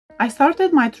I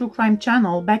started my true crime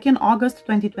channel back in August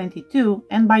 2022,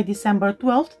 and by December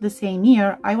 12th the same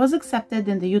year, I was accepted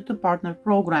in the YouTube Partner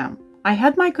Program. I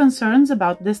had my concerns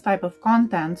about this type of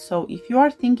content, so if you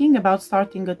are thinking about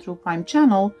starting a true crime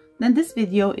channel, then this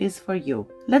video is for you.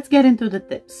 Let's get into the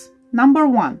tips. Number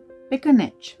 1. Pick a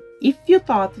niche. If you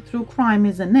thought true crime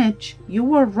is a niche, you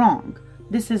were wrong.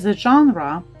 This is a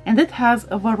genre, and it has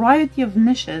a variety of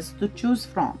niches to choose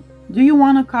from. Do you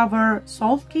want to cover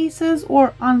solved cases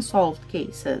or unsolved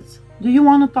cases? Do you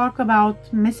want to talk about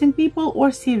missing people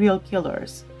or serial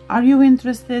killers? Are you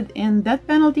interested in death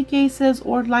penalty cases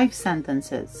or life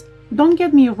sentences? Don't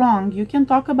get me wrong, you can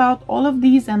talk about all of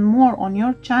these and more on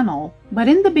your channel, but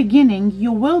in the beginning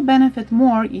you will benefit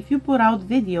more if you put out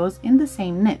videos in the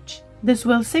same niche. This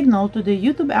will signal to the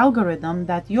YouTube algorithm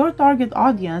that your target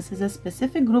audience is a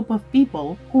specific group of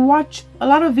people who watch a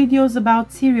lot of videos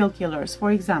about serial killers,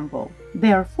 for example.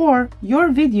 Therefore, your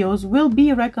videos will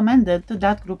be recommended to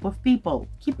that group of people.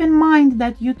 Keep in mind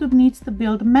that YouTube needs to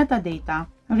build metadata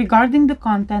regarding the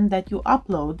content that you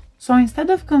upload, so instead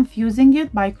of confusing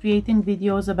it by creating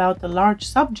videos about a large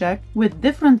subject with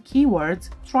different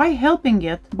keywords, try helping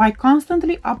it by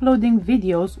constantly uploading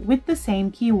videos with the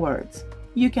same keywords.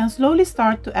 You can slowly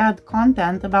start to add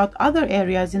content about other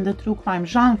areas in the true crime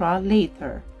genre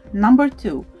later. Number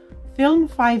 2. Film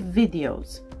 5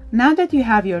 videos. Now that you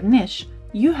have your niche,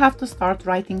 you have to start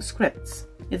writing scripts.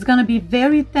 It's gonna be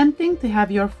very tempting to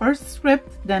have your first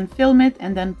script, then film it,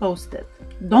 and then post it.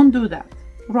 Don't do that.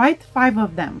 Write 5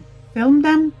 of them, film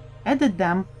them, edit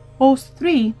them, post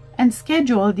 3, and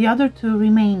schedule the other 2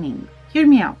 remaining. Hear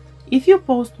me out. If you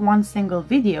post one single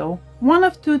video, one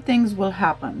of 2 things will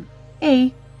happen.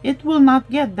 A, it will not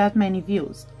get that many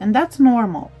views, and that's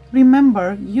normal.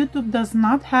 Remember, YouTube does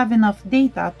not have enough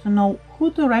data to know who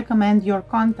to recommend your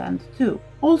content to.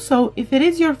 Also, if it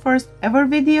is your first ever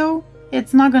video,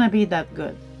 it's not gonna be that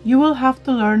good. You will have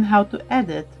to learn how to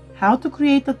edit, how to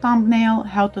create a thumbnail,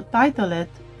 how to title it,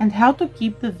 and how to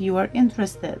keep the viewer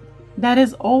interested. That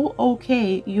is all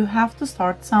okay, you have to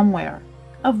start somewhere.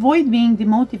 Avoid being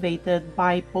demotivated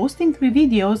by posting 3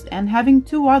 videos and having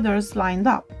 2 others lined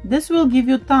up. This will give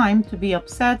you time to be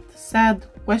upset, sad,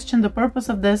 question the purpose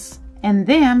of this, and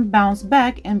then bounce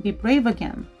back and be brave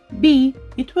again. B,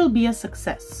 it will be a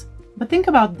success. But think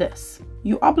about this.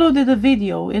 You uploaded a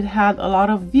video, it had a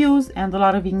lot of views and a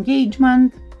lot of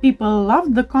engagement. People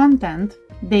loved the content,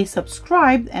 they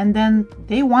subscribed, and then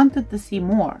they wanted to see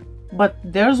more. But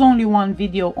there's only one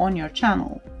video on your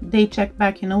channel. They check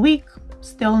back in a week,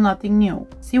 still nothing new.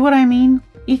 See what I mean?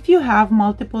 If you have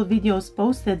multiple videos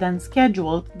posted and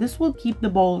scheduled, this will keep the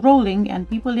ball rolling and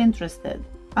people interested.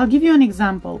 I'll give you an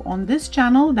example. On this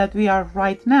channel that we are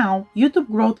right now, YouTube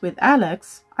Growth with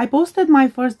Alex, I posted my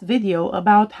first video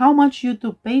about how much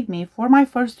YouTube paid me for my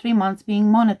first 3 months being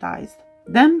monetized.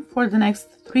 Then, for the next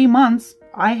 3 months,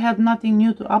 I had nothing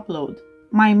new to upload.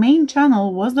 My main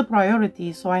channel was the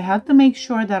priority, so I had to make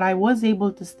sure that I was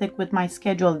able to stick with my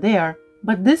schedule there.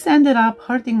 But this ended up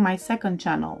hurting my second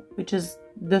channel, which is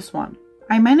this one.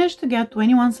 I managed to get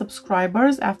 21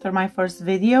 subscribers after my first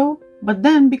video, but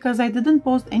then because I didn't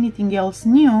post anything else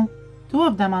new, 2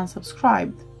 of them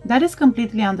unsubscribed. That is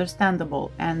completely understandable,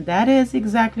 and that is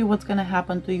exactly what's gonna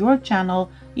happen to your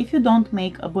channel if you don't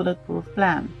make a bulletproof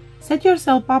plan. Set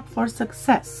yourself up for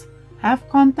success, have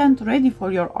content ready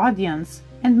for your audience,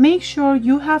 and make sure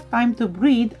you have time to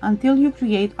breathe until you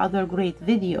create other great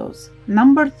videos.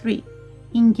 Number 3.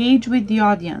 Engage with the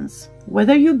audience.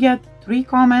 Whether you get 3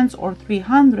 comments or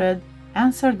 300,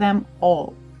 answer them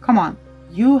all. Come on,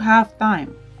 you have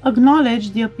time.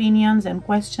 Acknowledge the opinions and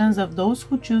questions of those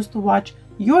who choose to watch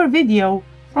your video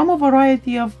from a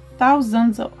variety of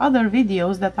thousands of other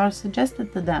videos that are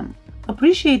suggested to them.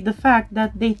 Appreciate the fact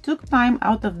that they took time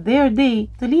out of their day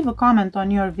to leave a comment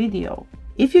on your video.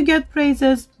 If you get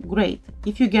praises, great.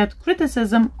 If you get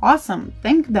criticism, awesome,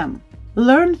 thank them.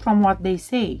 Learn from what they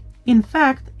say. In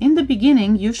fact, in the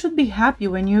beginning, you should be happy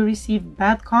when you receive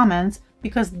bad comments,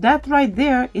 because that right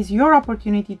there is your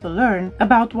opportunity to learn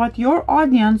about what your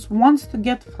audience wants to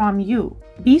get from you.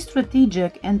 Be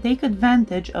strategic and take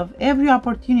advantage of every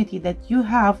opportunity that you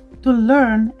have to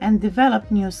learn and develop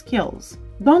new skills.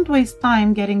 Don't waste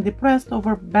time getting depressed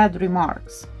over bad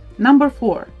remarks. Number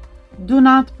 4. Do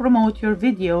not promote your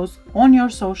videos on your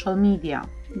social media.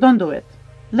 Don't do it.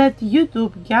 Let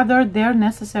YouTube gather their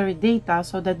necessary data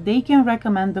so that they can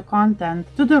recommend the content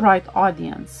to the right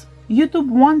audience. YouTube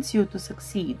wants you to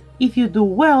succeed. If you do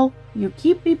well, you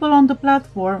keep people on the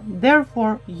platform,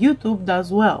 therefore YouTube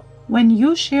does well. When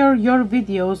you share your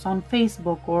videos on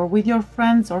Facebook or with your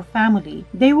friends or family,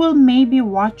 they will maybe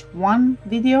watch one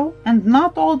video and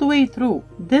not all the way through.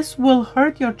 This will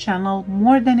hurt your channel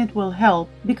more than it will help,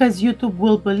 because YouTube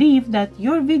will believe that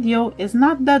your video is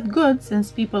not that good since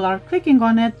people are clicking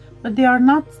on it, but they are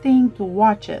not staying to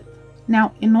watch it.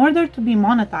 Now, in order to be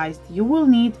monetized, you will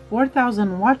need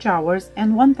 4,000 watch hours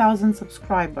and 1,000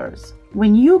 subscribers.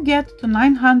 When you get to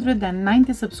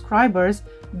 990 subscribers,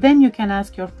 then you can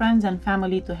ask your friends and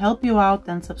family to help you out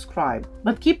and subscribe.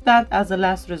 But keep that as a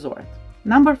last resort.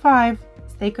 Number 5,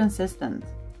 stay consistent.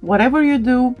 Whatever you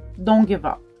do, don't give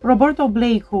up. Roberto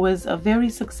Blake, who is a very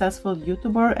successful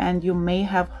YouTuber and you may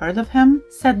have heard of him,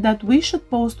 said that we should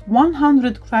post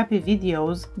 100 crappy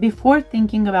videos before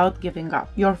thinking about giving up.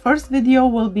 Your first video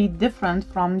will be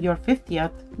different from your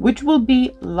 50th, which will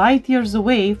be light years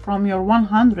away from your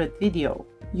 100th video.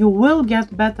 You will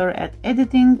get better at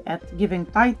editing, at giving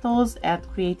titles, at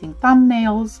creating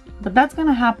thumbnails, but that's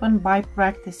gonna happen by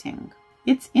practicing.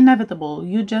 It's inevitable,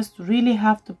 you just really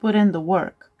have to put in the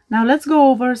work. Now let's go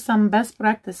over some best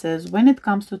practices when it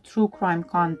comes to true crime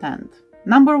content.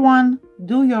 Number 1,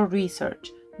 do your research.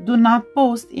 Do not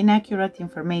post inaccurate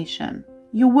information.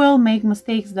 You will make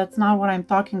mistakes, that's not what I'm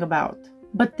talking about.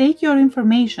 But take your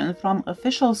information from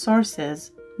official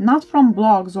sources, not from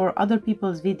blogs or other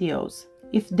people's videos.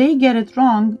 If they get it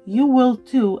wrong, you will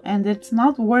too, and it's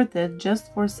not worth it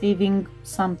just for saving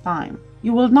some time.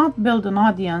 You will not build an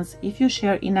audience if you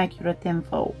share inaccurate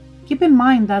info. Keep in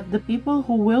mind that the people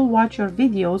who will watch your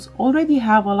videos already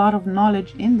have a lot of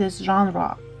knowledge in this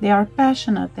genre. They are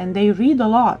passionate and they read a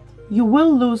lot. You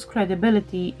will lose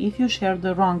credibility if you share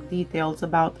the wrong details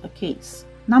about a case.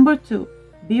 Number 2,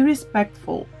 be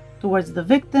respectful towards the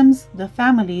victims, the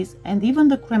families, and even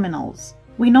the criminals.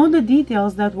 We know the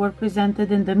details that were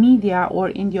presented in the media or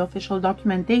in the official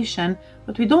documentation,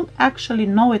 but we don't actually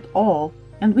know it all.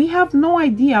 And we have no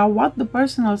idea what the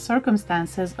personal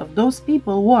circumstances of those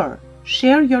people were.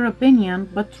 Share your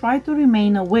opinion, but try to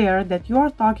remain aware that you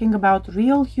are talking about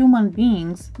real human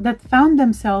beings that found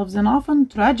themselves in often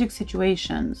tragic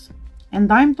situations.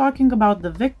 And I'm talking about the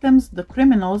victims, the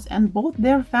criminals, and both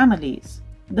their families.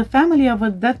 The family of a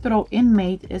death row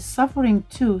inmate is suffering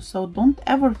too, so don't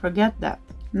ever forget that.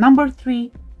 Number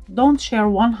 3, don't share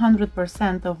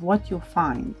 100% of what you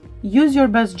find. Use your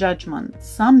best judgment.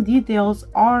 Some details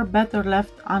are better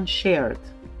left unshared.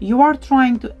 You are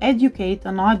trying to educate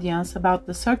an audience about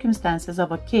the circumstances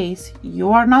of a case.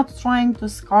 You are not trying to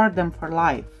scar them for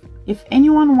life. If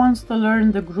anyone wants to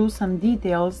learn the gruesome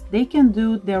details, they can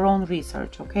do their own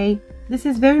research, okay? This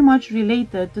is very much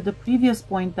related to the previous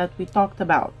point that we talked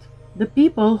about. The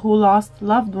people who lost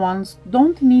loved ones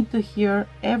don't need to hear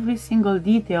every single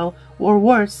detail, or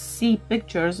worse, see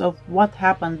pictures of what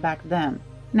happened back then.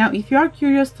 Now, if you are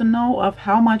curious to know of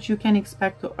how much you can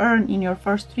expect to earn in your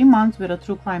first 3 months with a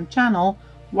true crime channel,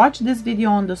 watch this video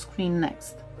on the screen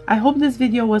next. I hope this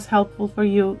video was helpful for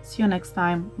you. See you next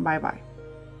time. Bye bye.